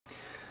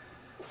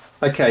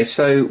Okay,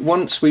 so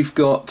once we've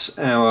got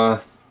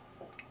our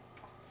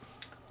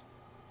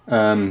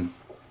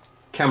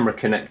camera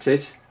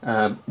connected,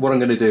 what I'm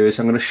going to do is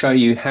I'm going to show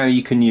you how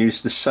you can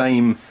use the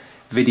same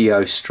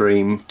video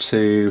stream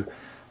to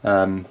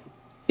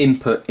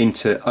input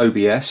into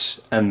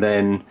OBS and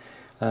then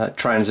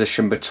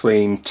transition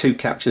between two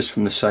captures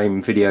from the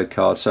same video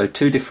card. So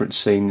two different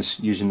scenes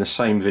using the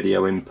same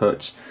video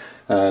input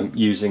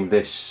using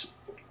this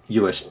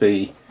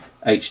USB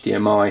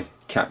HDMI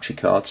capture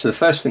card. So the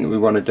first thing that we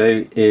want to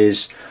do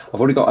is, I've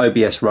already got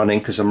OBS running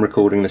because I'm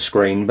recording the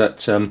screen,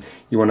 but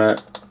you want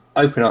to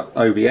open up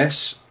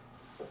OBS.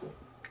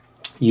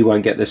 You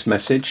won't get this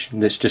message.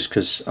 This just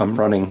because I'm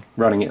running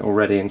it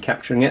already and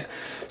capturing it.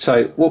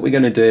 So what we're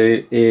going to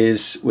do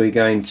is we're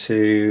going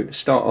to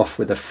start off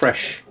with a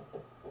fresh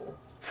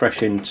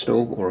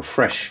install or a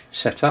fresh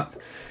setup.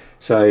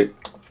 So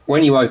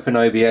when you open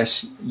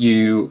OBS,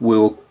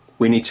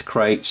 we need to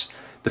create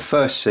the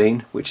first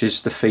scene, which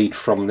is the feed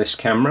from this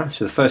camera.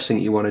 So the first thing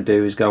you want to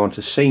do is go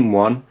onto scene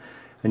 1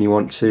 and you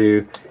want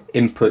to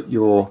input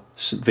your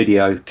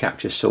video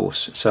capture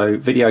source. So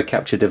video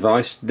capture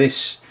device,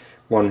 this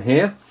one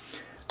here,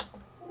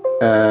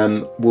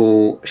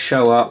 will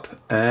show up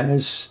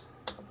as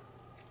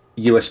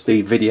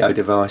USB video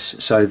device.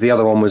 So the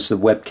other one was the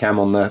webcam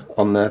on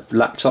the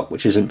laptop,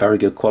 which isn't very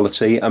good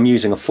quality. I'm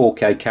using a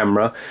 4K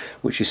camera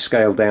which is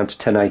scaled down to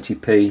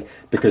 1080p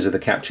because of the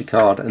capture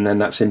card, and then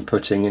that's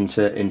inputting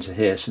into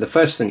here. So the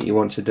first thing that you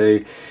want to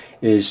do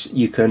is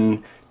you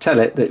can tell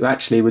it that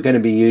actually we're going to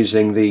be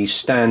using the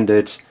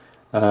standard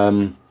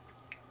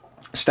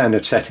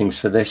settings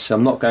for this. So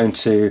I'm not going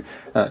to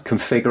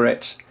configure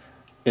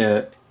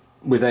it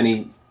with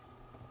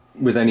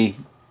any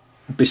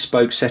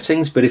bespoke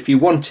settings, but if you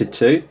wanted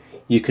to,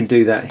 you can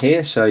do that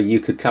here. So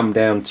you could come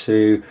down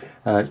to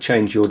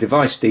change your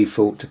device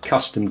default to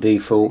custom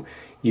default.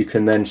 You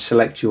can then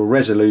select your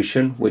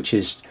resolution, which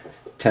is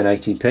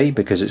 1080p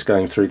because it's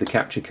going through the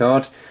capture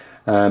card.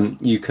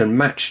 You can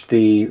match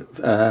the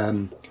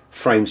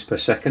frames per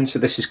second, so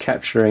this is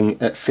capturing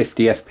at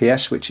 50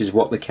 FPS, which is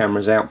what the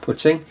camera's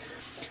outputting.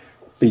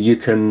 But you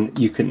can,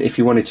 if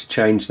you wanted to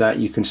change that,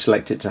 you can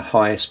select it to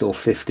highest or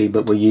 50,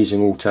 but we're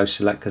using auto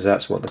select because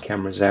that's what the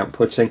camera's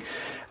outputting.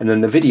 And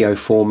then the video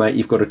format,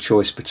 you've got a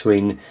choice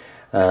between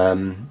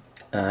MJPEG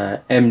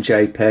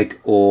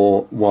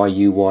or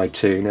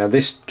YUY2. Now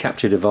this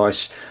capture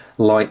device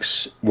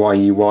likes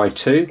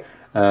YUY2,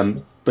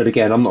 but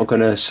again, I'm not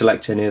going to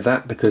select any of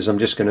that because I'm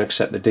just going to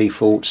accept the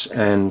defaults,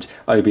 and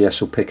OBS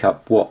will pick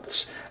up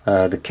what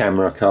the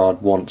camera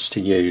card wants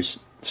to use.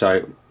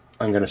 So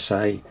I'm going to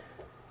say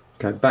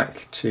go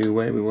back to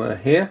where we were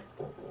here,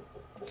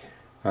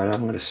 and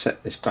I'm going to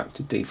set this back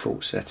to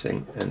default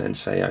setting and then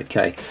say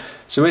OK.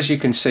 So as you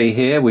can see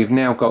here, we've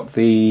now got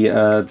the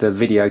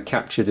video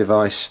capture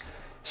device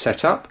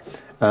set up.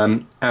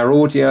 Our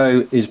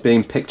audio is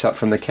being picked up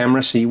from the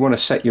camera, so you want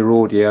to set your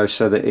audio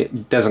so that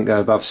it doesn't go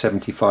above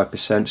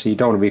 75%, so you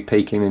don't want to be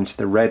peaking into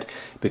the red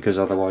because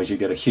otherwise you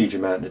get a huge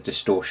amount of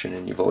distortion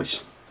in your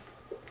voice.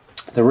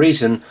 The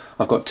reason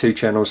I've got two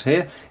channels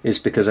here is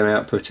because I'm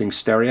outputting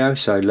stereo,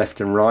 so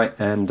left and right,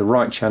 and the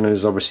right channel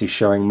is obviously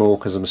showing more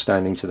because I'm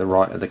standing to the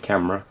right of the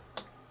camera.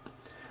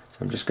 So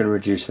I'm just going to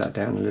reduce that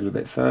down a little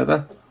bit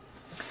further.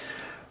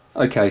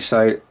 Okay,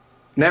 so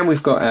now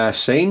we've got our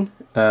scene.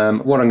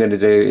 What I'm going to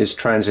do is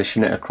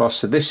transition it across.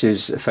 So this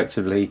is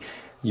effectively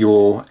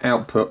your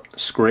output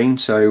screen.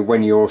 So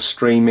when you're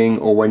streaming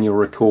or when you're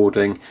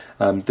recording,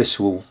 this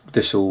will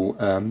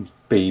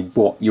be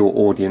what your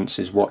audience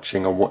is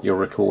watching, or what you're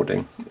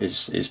recording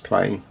is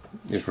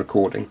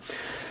recording.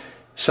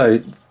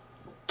 So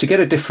to get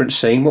a different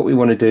scene, what we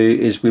want to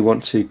do is we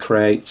want to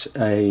create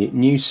a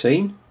new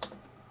scene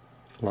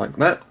like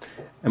that,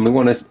 and we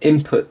want to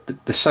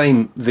input the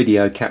same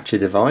video capture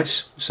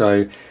device.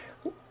 So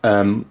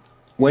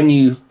when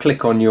you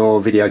click on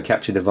your video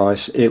capture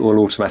device, it will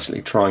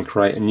automatically try and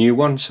create a new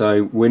one.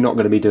 So we're not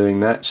going to be doing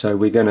that. So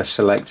we're going to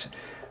select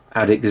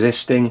add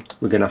existing.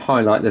 We're going to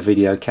highlight the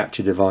video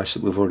capture device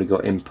that we've already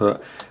got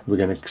input. We're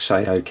going to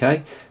say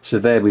OK. So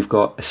there we've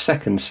got a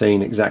second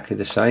scene exactly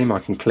the same. I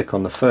can click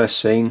on the first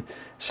scene,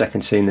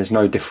 second scene. There's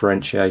no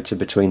differentiator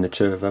between the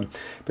two of them.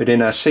 But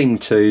in our scene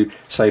 2,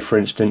 say for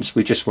instance,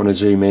 we just want to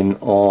zoom in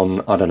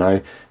on, I don't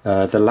know,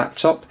 the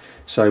laptop.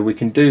 So we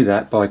can do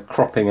that by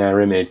cropping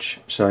our image.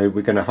 So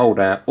we're going to hold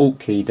our Alt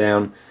key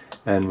down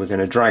and we're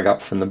going to drag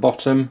up from the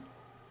bottom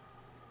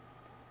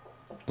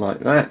like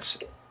that,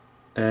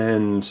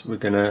 and we're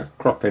going to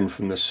crop in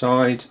from the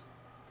side.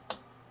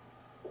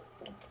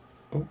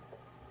 Oh,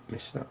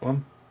 missed that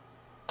one.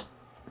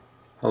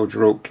 Hold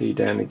your Alt key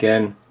down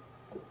again.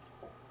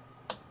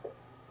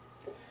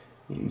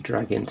 You can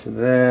drag into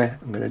there.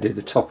 I'm going to do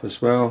the top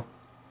as well.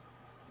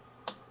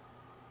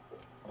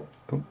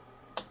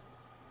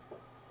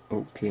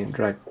 Alt key and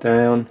drag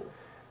down,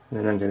 and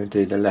then I'm going to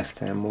do the left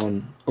hand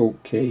one,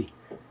 Alt key,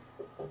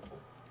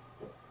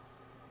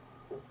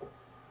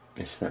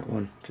 missed that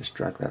one, just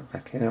drag that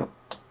back out.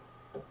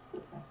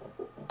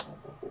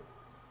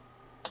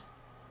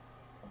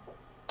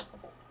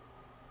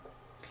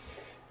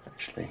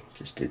 actually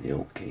just do the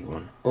Alt key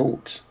one.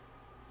 Alt,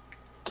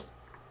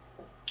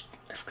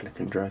 left click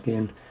and drag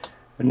in.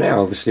 And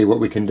now obviously what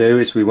we can do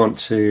is we want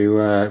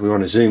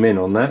to zoom in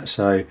on that,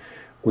 so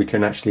we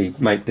can actually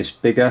make this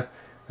bigger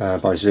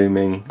by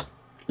zooming,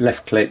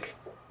 left click,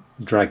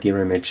 drag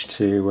your image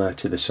to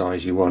the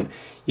size you want.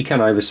 You can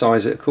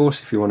oversize it, of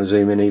course, if you want to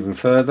zoom in even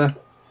further,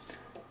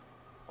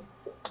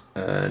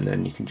 and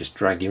then you can just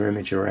drag your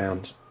image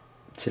around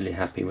till you're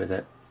happy with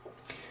it.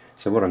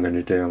 So what I'm going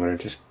to do, I'm going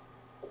to just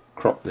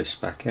crop this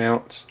back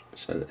out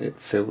so that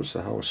it fills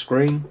the whole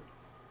screen.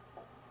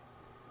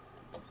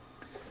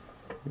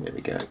 There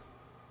we go.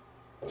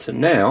 So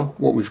now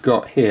what we've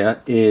got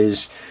here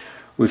is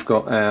we've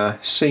got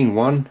our scene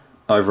 1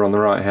 over on the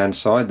right hand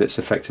side that's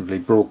effectively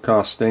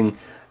broadcasting,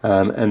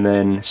 and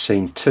then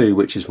scene 2,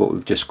 which is what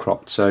we've just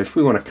cropped. So if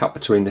we want to cut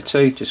between the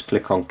two, just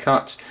click on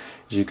cut.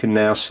 As you can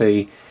now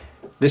see,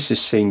 this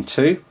is scene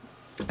 2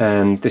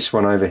 and this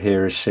one over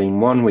here is scene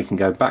 1. We can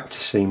go back to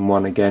scene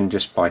 1 again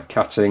just by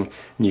cutting,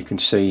 and you can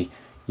see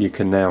you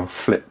can now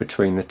flip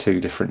between the two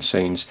different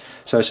scenes.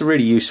 So it's a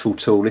really useful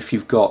tool if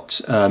you've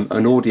got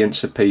an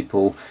audience of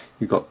people.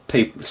 You've got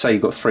people, say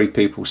you've got 3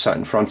 people sat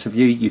in front of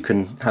you, you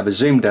can have a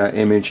zoomed out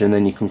image and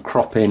then you can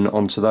crop in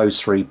onto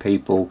those 3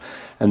 people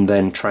and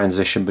then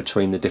transition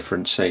between the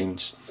different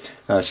scenes.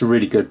 It's a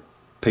really good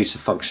piece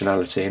of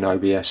functionality in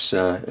OBS,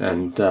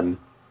 and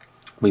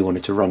we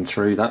wanted to run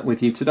through that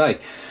with you today.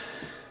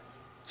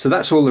 So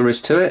that's all there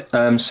is to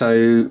it.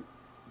 So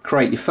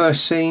create your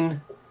first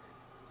scene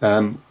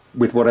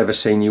with whatever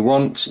scene you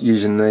want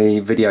using the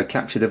video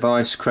capture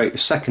device. Create a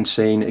second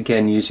scene,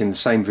 again using the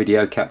same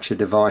video capture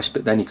device,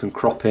 but then you can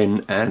crop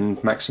in and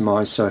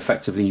maximize, so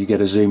effectively you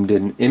get a zoomed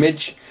in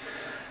image.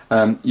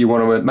 You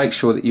want to make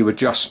sure that you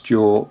adjust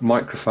your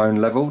microphone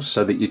levels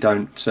so that you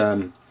don't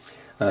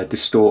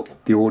distort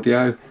the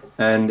audio,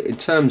 and in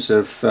terms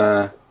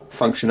of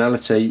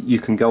functionality, you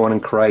can go on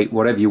and create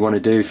whatever you want to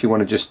do. If you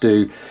want to just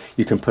do,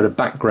 you can put a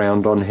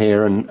background on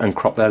here and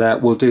crop that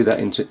out. We'll do that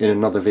in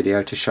another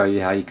video to show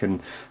you how you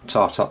can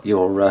tart up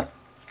your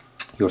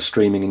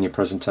streaming and your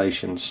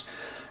presentations.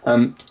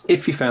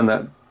 If you found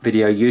that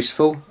video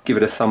useful, give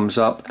it a thumbs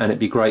up, and it'd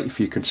be great if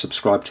you can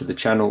subscribe to the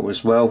channel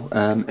as well.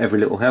 Every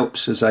little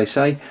helps, as they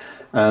say.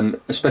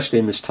 Especially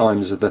in this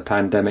times of the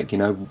pandemic, you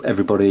know,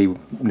 everybody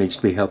needs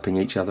to be helping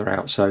each other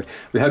out. So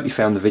we hope you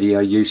found the video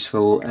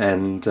useful,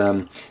 and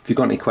if you've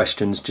got any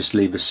questions, just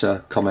leave us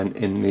a comment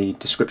in the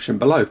description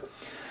below.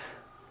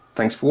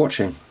 Thanks for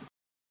watching.